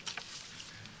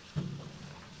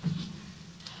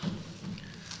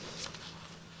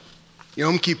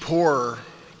Yom Kippur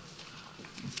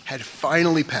had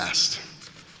finally passed.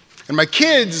 And my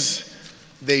kids,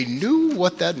 they knew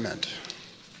what that meant.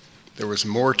 There was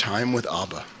more time with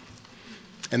Abba.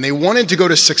 And they wanted to go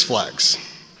to Six Flags.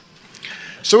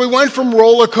 So we went from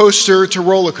roller coaster to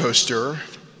roller coaster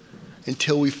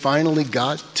until we finally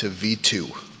got to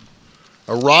V2,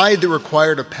 a ride that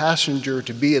required a passenger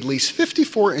to be at least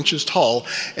 54 inches tall,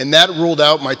 and that ruled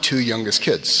out my two youngest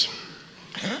kids.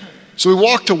 So we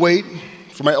walked to wait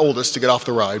for my oldest to get off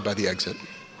the ride by the exit.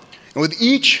 And with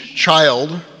each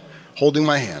child holding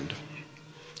my hand,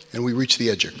 and we reached the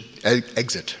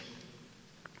exit,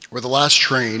 where the last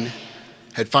train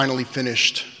had finally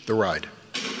finished the ride.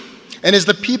 And as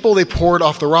the people, they poured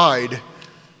off the ride,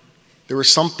 there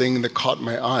was something that caught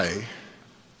my eye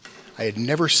I had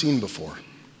never seen before.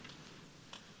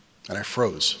 And I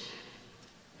froze.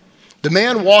 The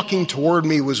man walking toward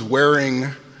me was wearing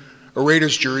a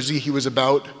Raiders jersey. He was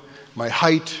about my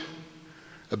height,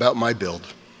 about my build.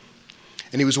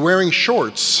 And he was wearing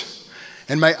shorts.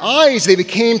 And my eyes, they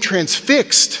became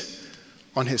transfixed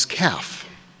on his calf.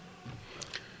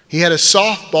 He had a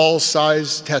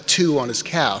softball-sized tattoo on his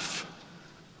calf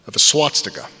of a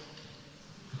swastika.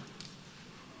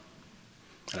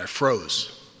 And I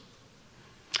froze.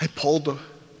 I pulled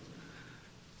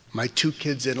my two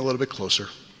kids in a little bit closer.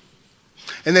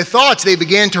 And their thoughts, they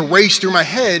began to race through my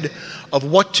head of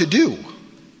what to do.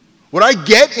 Would I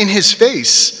get in his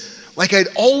face like I'd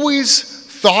always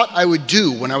thought I would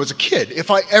do when I was a kid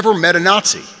if I ever met a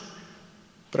Nazi?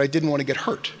 But I didn't want to get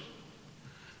hurt.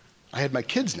 I had my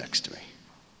kids next to me.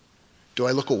 Do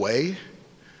I look away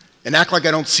and act like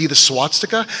I don't see the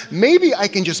swastika? Maybe I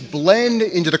can just blend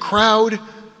into the crowd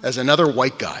as another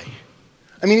white guy.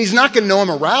 I mean, he's not going to know I'm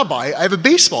a rabbi. I have a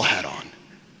baseball hat on.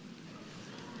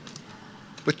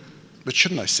 But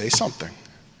shouldn't I say something?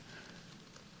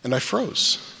 And I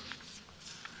froze.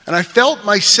 And I felt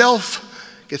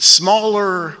myself get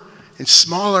smaller and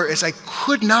smaller as I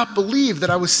could not believe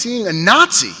that I was seeing a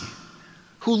Nazi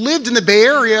who lived in the Bay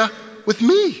Area with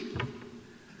me.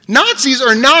 Nazis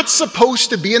are not supposed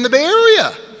to be in the Bay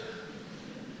Area.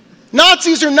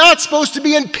 Nazis are not supposed to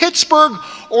be in Pittsburgh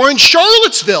or in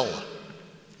Charlottesville.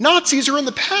 Nazis are in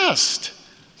the past.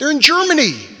 They're in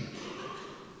Germany.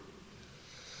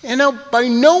 And now, by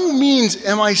no means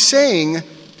am I saying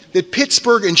that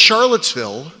Pittsburgh and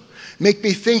Charlottesville make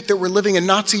me think that we're living in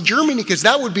Nazi Germany, because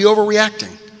that would be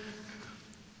overreacting.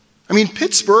 I mean,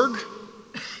 Pittsburgh,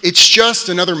 it's just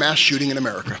another mass shooting in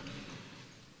America.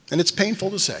 And it's painful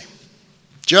to say.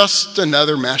 Just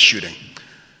another mass shooting.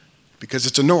 Because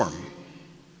it's a norm.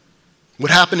 What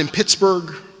happened in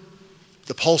Pittsburgh,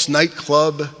 the Pulse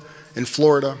nightclub in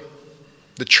Florida,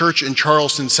 the church in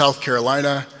Charleston, South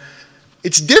Carolina,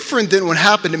 it's different than what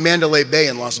happened in Mandalay Bay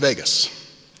in Las Vegas.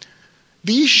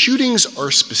 These shootings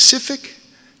are specific,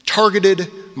 targeted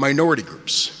minority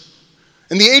groups.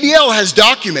 And the ADL has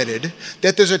documented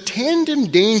that there's a tandem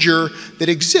danger that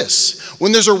exists.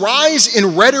 When there's a rise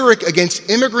in rhetoric against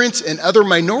immigrants and other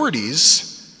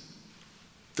minorities,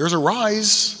 there's a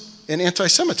rise in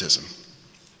anti-Semitism.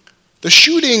 The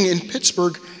shooting in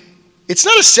Pittsburgh, it's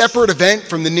not a separate event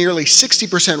from the nearly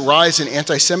 60% rise in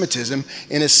anti-Semitism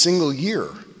in a single year.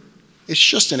 It's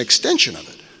just an extension of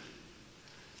it.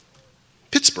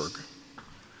 Pittsburgh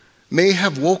may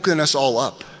have woken us all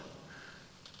up,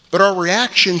 but our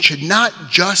reaction should not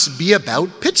just be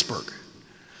about Pittsburgh,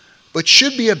 but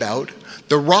should be about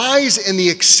the rise and the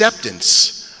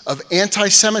acceptance of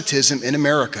anti-Semitism in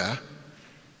America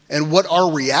and what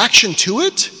our reaction to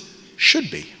it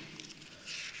should be.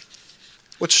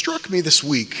 What struck me this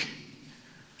week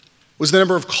was the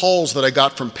number of calls that I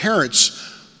got from parents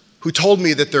who told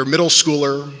me that their middle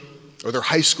schooler or their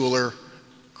high schooler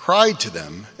cried to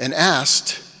them and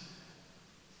asked,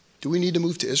 "Do we need to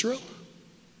move to Israel?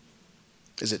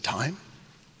 Is it time?"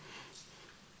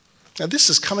 Now, this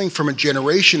is coming from a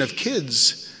generation of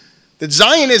kids that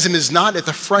Zionism is not at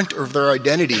the front of their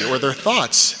identity or their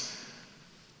thoughts,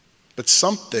 but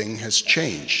something has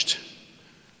changed.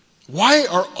 Why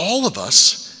are all of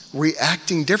us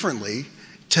reacting differently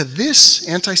to this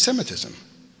anti-Semitism?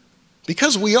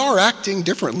 Because we are acting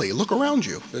differently. Look around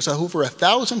you. There's over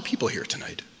 1,000 people here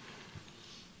tonight.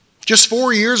 Just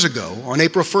 4 years ago, on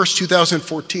April 1st,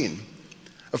 2014,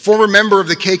 a former member of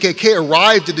the KKK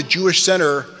arrived at the Jewish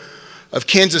Center of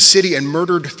Kansas City and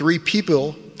murdered 3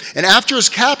 people. And after his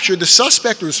capture, the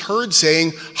suspect was heard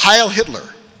saying, "Heil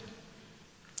Hitler."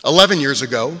 11 years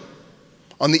ago,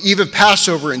 on the eve of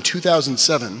Passover in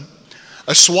 2007,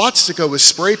 a swastika was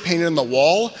spray painted on the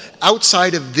wall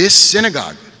outside of this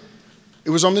synagogue. It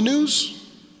was on the news,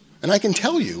 and I can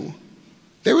tell you,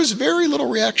 there was very little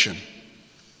reaction.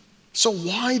 So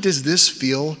why does this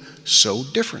feel so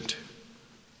different?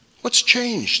 What's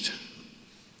changed?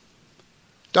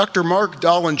 Dr. Mark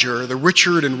Dollinger, the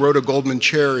Richard and Rhoda Goldman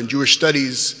Chair in Jewish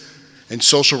Studies and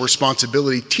Social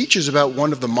Responsibility, teaches about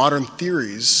one of the modern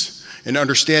theories in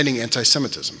understanding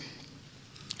anti-Semitism.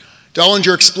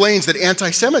 Dollinger explains that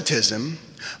anti-Semitism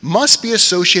must be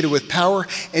associated with power,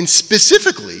 and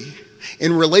specifically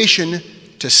in relation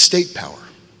to state power.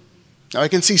 Now, I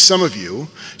can see some of you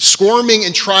squirming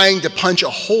and trying to punch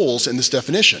holes in this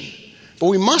definition, but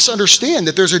we must understand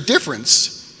that there's a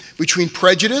difference between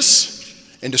prejudice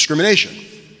and discrimination.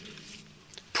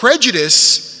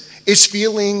 Prejudice is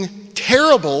feeling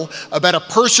terrible about a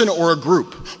person or a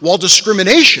group, while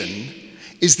discrimination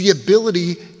is the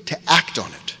ability to act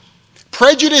on it.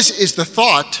 Prejudice is the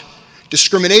thought,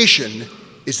 discrimination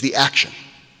is the action.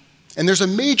 And there's a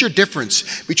major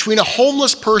difference between a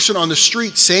homeless person on the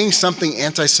street saying something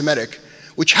anti-Semitic,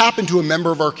 which happened to a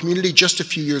member of our community just a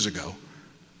few years ago,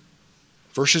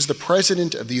 versus the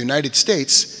President of the United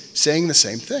States saying the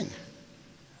same thing.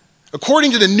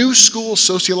 According to the New School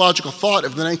sociological thought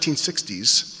of the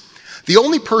 1960s, the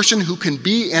only person who can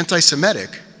be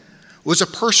anti-Semitic was a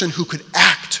person who could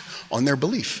act on their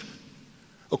belief.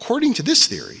 According to this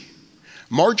theory,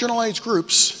 marginalized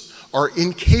groups are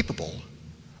incapable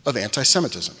of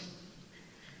anti-Semitism.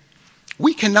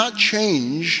 We cannot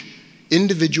change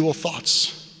individual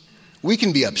thoughts. We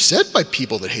can be upset by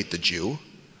people that hate the Jew,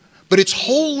 but it's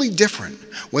wholly different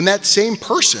when that same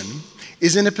person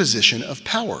is in a position of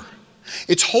power.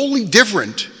 It's wholly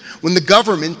different when the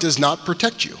government does not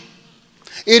protect you.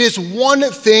 It is one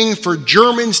thing for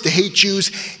Germans to hate Jews.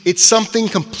 It's something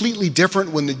completely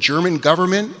different when the German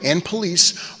government and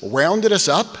police rounded us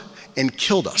up and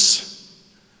killed us.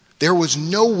 There was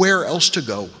nowhere else to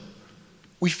go.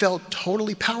 We felt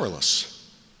totally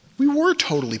powerless. We were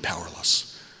totally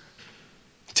powerless.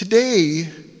 Today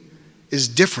is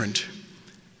different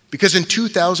because in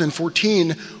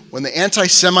 2014, when the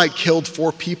anti-Semite killed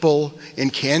 4 people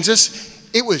in Kansas,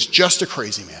 it was just a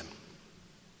crazy man.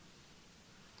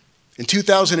 In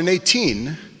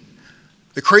 2018,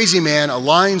 the crazy man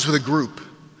aligns with a group,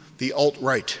 the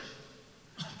alt-right,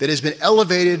 that has been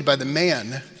elevated by the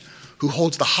man who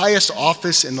holds the highest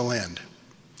office in the land.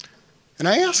 And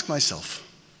I ask myself,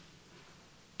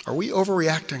 are we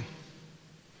overreacting?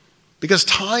 Because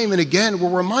time and again we're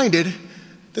reminded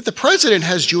that the president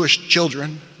has Jewish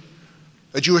children,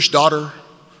 a Jewish daughter,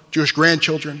 Jewish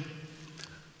grandchildren.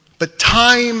 But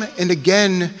time and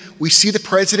again we see the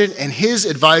president and his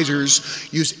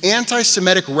advisors use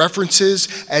anti-Semitic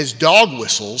references as dog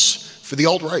whistles for the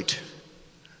alt-right.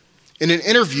 In an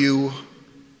interview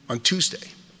on Tuesday,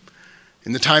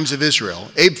 in the Times of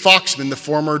Israel, Abe Foxman, the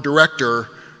former director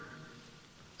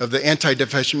of the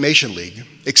Anti-Defamation League,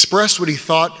 expressed what he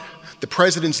thought the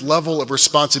president's level of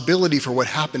responsibility for what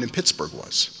happened in Pittsburgh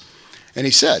was. And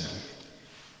he said,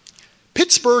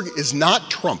 "Pittsburgh is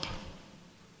not Trump.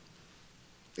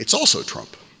 It's also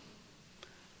Trump.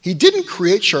 He didn't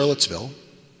create Charlottesville.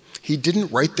 He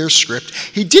didn't write their script.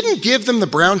 He didn't give them the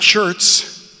brown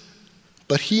shirts,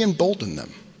 but he emboldened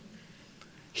them.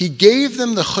 He gave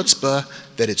them the chutzpah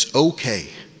that it's okay.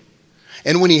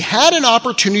 And when he had an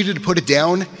opportunity to put it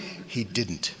down, he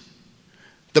didn't.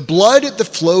 The blood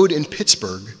that flowed in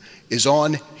Pittsburgh is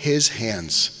on his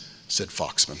hands," said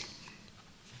Foxman.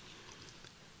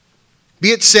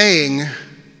 Be it saying,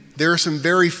 there are some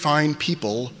very fine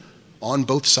people on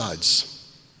both sides.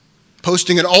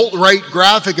 Posting an alt-right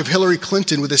graphic of Hillary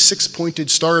Clinton with a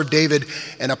 6-pointed Star of David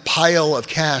and a pile of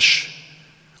cash,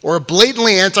 or a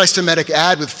blatantly anti-Semitic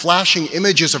ad with flashing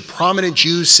images of prominent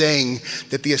Jews saying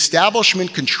that the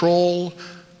establishment control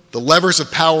the levers of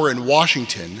power in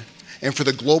Washington and for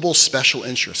the global special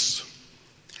interests.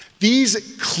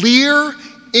 These clear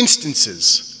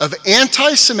instances of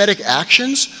anti-Semitic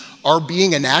actions are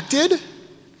being enacted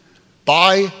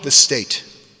by the state.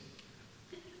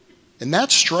 And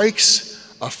that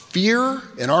strikes a fear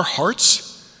in our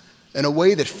hearts in a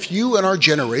way that few in our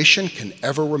generation can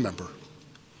ever remember.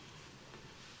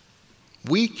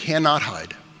 We cannot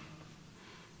hide.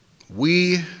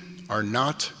 We are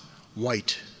not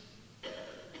white.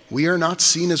 We are not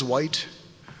seen as white.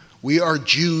 We are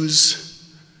Jews,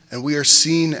 and we are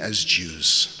seen as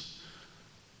Jews.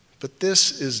 But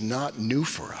this is not new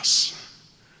for us.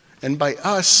 And by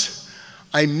us,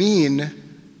 I mean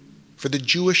for the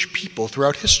Jewish people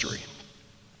throughout history.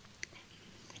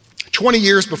 20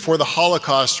 years before the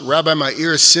Holocaust, Rabbi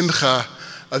Meir Simcha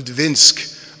of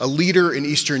Dvinsk, a leader in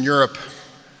Eastern Europe,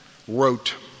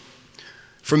 wrote,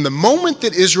 "From the moment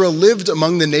that Israel lived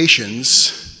among the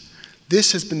nations,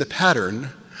 this has been the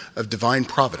pattern of divine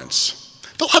providence.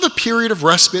 They'll have a period of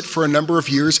respite for a number of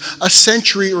years, a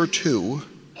century or two,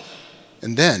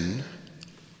 and then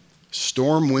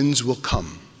storm winds will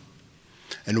come,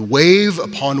 and wave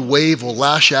upon wave will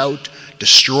lash out,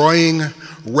 destroying,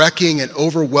 wrecking, and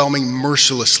overwhelming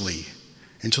mercilessly,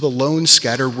 until the lone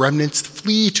scattered remnants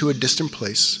flee to a distant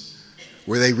place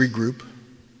where they regroup,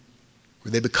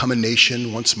 where they become a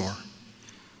nation once more.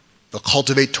 They'll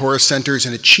cultivate tourist centers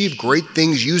and achieve great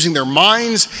things using their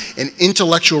minds and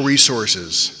intellectual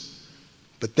resources.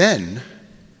 But then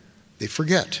they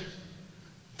forget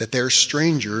that they're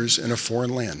strangers in a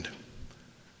foreign land.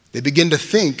 They begin to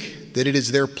think that it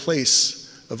is their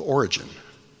place of origin.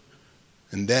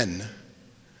 And then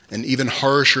an even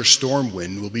harsher storm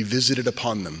wind will be visited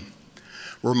upon them,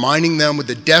 reminding them with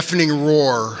a deafening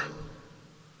roar,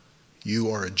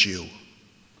 "You are a Jew."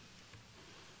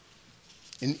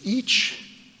 In each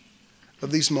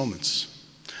of these moments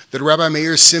that Rabbi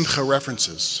Meir Simcha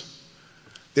references,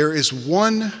 there is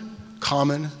one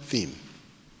common theme.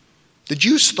 The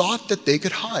Jews thought that they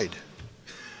could hide,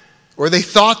 or they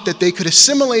thought that they could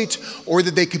assimilate, or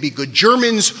that they could be good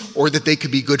Germans, or that they could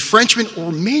be good Frenchmen,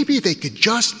 or maybe they could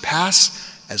just pass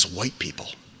as white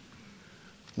people.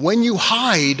 When you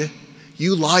hide,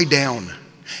 you lie down,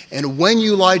 and when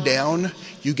you lie down,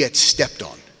 you get stepped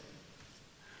on.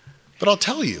 But I'll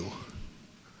tell you,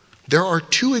 there are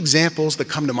two examples that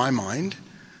come to my mind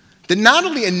that not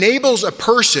only enables a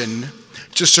person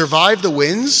to survive the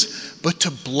winds, but to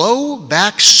blow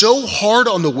back so hard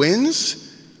on the winds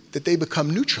that they become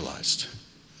neutralized.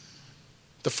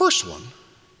 The first one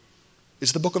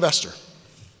is the book of Esther.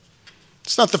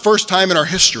 It's not the first time in our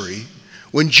history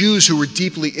when Jews who were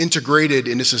deeply integrated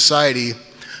into society,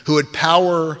 who had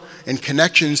power and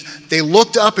connections, they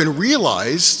looked up and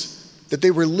realized that they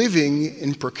were living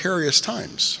in precarious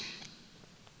times.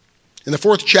 In the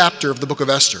 4th chapter of the book of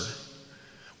Esther,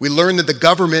 we learn that the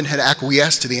government had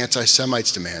acquiesced to the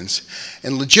anti-Semites' demands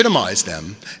and legitimized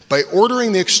them by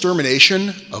ordering the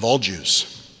extermination of all Jews.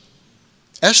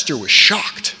 Esther was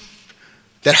shocked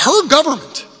that her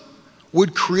government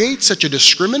would create such a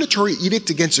discriminatory edict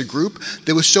against a group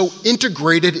that was so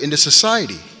integrated into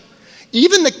society.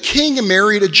 Even the king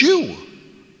married a Jew,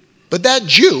 but that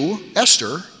Jew,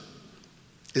 Esther,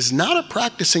 is not a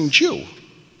practicing Jew.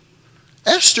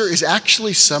 Esther is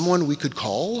actually someone we could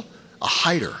call a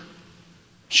hider.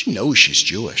 She knows she's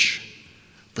Jewish,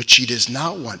 but she does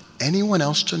not want anyone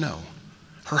else to know.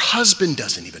 Her husband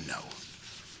doesn't even know.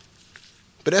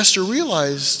 But Esther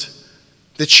realized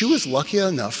that she was lucky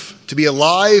enough to be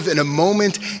alive in a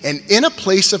moment and in a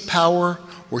place of power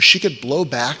where she could blow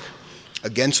back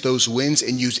against those winds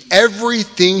and use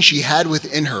everything she had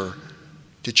within her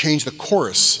to change the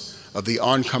course of the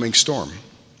oncoming storm.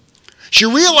 She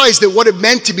realized that what it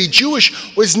meant to be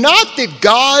Jewish was not that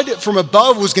God from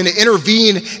above was going to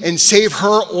intervene and save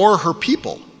her or her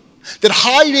people. That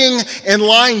hiding and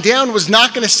lying down was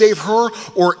not going to save her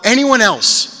or anyone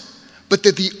else. But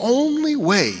that the only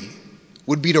way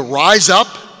would be to rise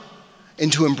up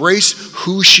and to embrace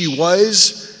who she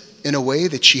was in a way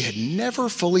that she had never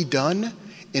fully done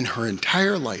in her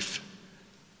entire life.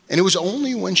 And it was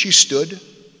only when she stood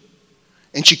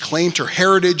and she claimed her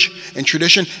heritage and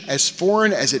tradition, as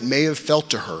foreign as it may have felt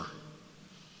to her,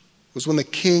 was when the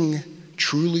king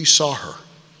truly saw her.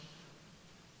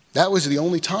 That was the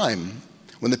only time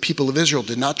when the people of Israel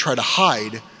did not try to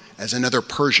hide as another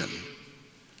Persian,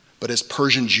 but as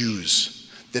Persian Jews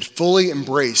that fully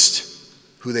embraced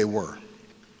who they were.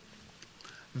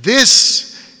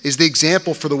 This is the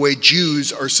example for the way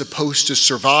Jews are supposed to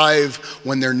survive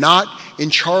when they're not in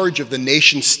charge of the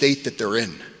nation state that they're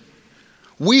in.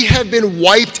 We have been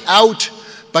wiped out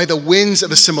by the winds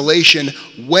of assimilation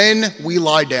when we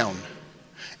lie down.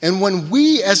 And when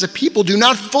we as a people do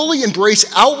not fully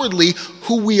embrace outwardly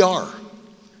who we are.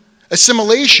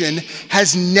 Assimilation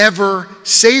has never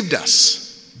saved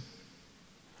us.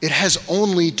 It has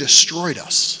only destroyed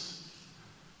us.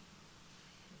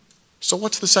 So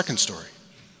what's the second story?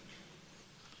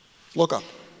 Look up.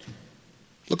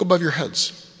 Look above your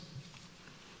heads.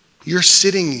 You're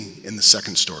sitting in the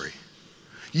second story.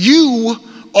 You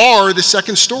are the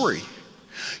second story.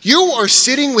 You are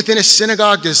sitting within a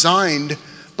synagogue designed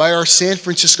by our San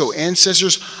Francisco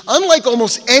ancestors, unlike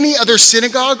almost any other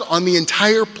synagogue on the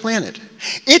entire planet.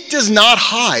 It does not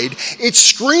hide. It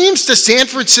screams to San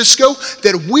Francisco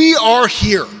that we are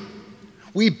here.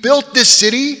 We built this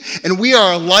city, and we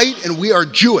are a light, and we are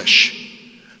Jewish.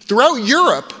 Throughout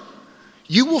Europe,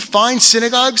 you will find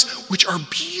synagogues which are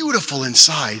beautiful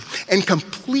inside and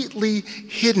completely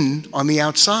hidden on the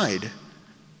outside.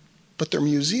 But they're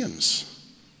museums.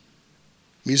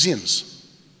 Museums.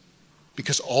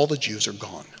 Because all the Jews are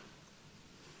gone.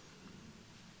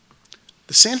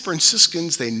 the San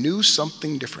Franciscans, they knew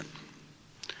something different.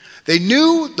 They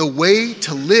knew the way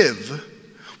to live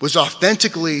was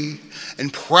authentically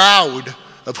and proud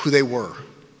of who they were.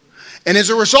 And as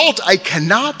a result, I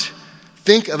cannot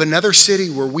think of another city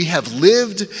where we have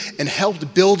lived and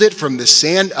helped build it from the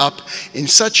sand up in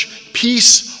such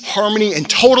peace, harmony, and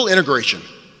total integration.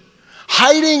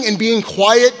 Hiding and being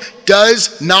quiet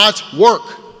does not work.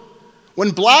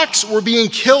 When blacks were being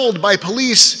killed by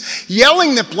police,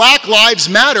 yelling that Black Lives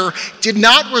Matter did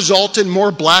not result in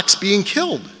more blacks being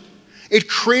killed. It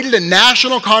created a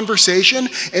national conversation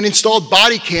and installed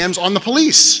body cams on the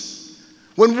police.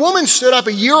 When women stood up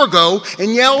a year ago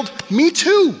and yelled, "Me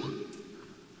too,"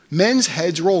 men's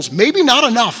heads rose. Maybe not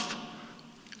enough,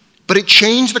 but it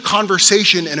changed the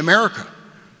conversation in America.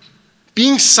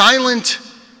 Being silent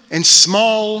and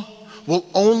small will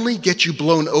only get you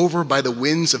blown over by the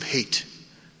winds of hate.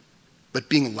 But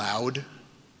being loud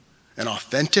and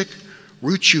authentic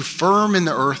roots you firm in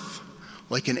the earth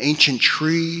like an ancient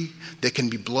tree that can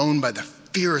be blown by the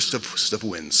fiercest of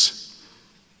winds,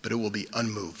 but it will be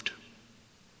unmoved.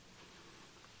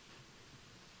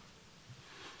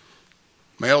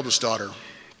 My eldest daughter,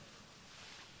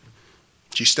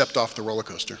 she stepped off the roller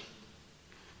coaster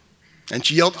and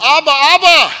she yelled, "Abba,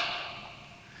 Abba!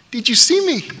 Did you see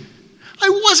me? I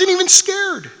wasn't even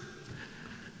scared."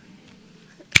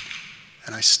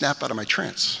 And I snap out of my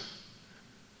trance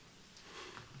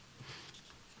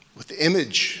with the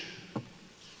image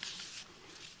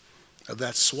of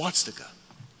that swastika,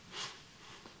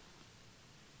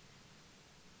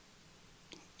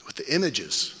 with the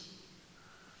images,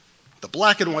 the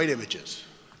black and white images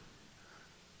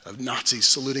of Nazis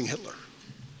saluting Hitler,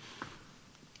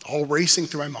 all racing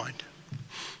through my mind.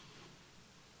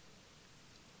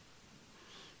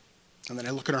 And then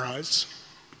I look in her eyes.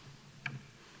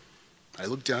 I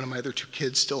look down at my other two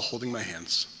kids still holding my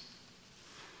hands.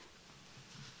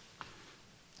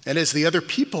 And as the other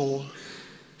people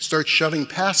start shoving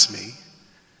past me,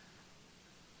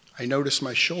 I notice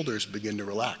my shoulders begin to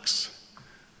relax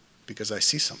because I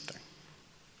see something.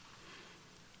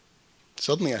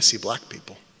 Suddenly I see black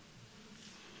people.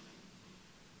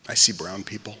 I see brown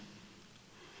people.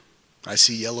 I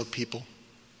see yellow people.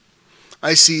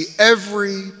 I see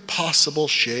every possible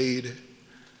shade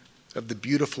of the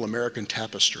beautiful American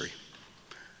tapestry.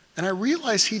 And I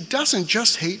realize he doesn't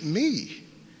just hate me.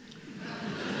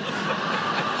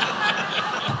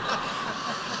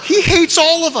 He hates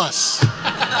all of us.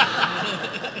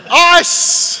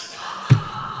 Us.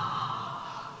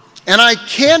 And I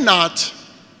cannot,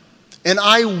 and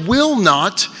I will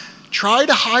not, try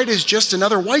to hide as just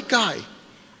another white guy.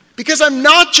 Because I'm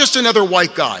not just another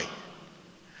white guy.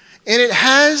 And it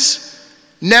has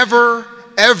never,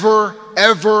 ever,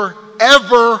 ever,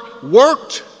 ever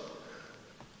worked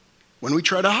when we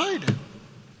try to hide.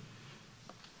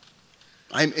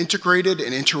 I'm integrated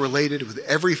and interrelated with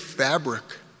every fabric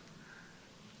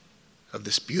of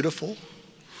this beautiful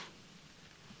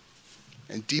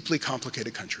and deeply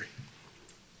complicated country.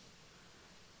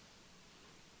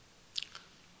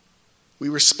 We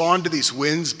respond to these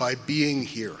winds by being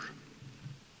here,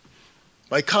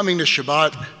 by coming to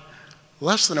Shabbat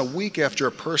less than a week after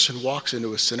a person walks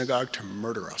into a synagogue to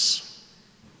murder us.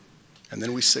 And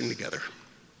then we sing together.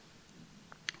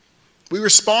 We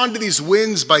respond to these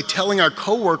winds by telling our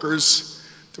coworkers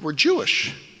that we're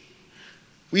Jewish.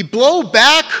 We blow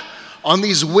back on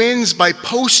these winds by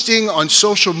posting on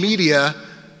social media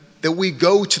that we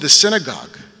go to the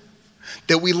synagogue,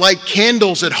 that we light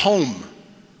candles at home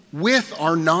with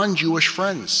our non-Jewish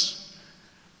friends,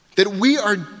 that we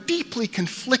are deeply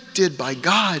conflicted by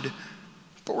God,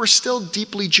 but we're still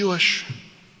deeply Jewish.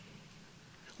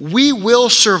 We will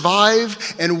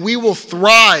survive and we will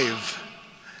thrive,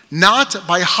 not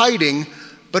by hiding,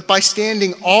 but by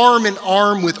standing arm in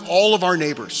arm with all of our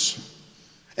neighbors.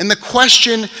 And the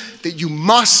question that you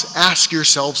must ask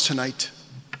yourselves tonight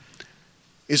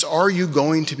is, are you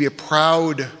going to be a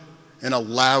proud and a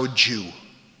loud Jew?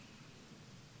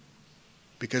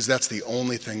 Because that's the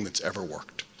only thing that's ever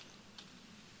worked.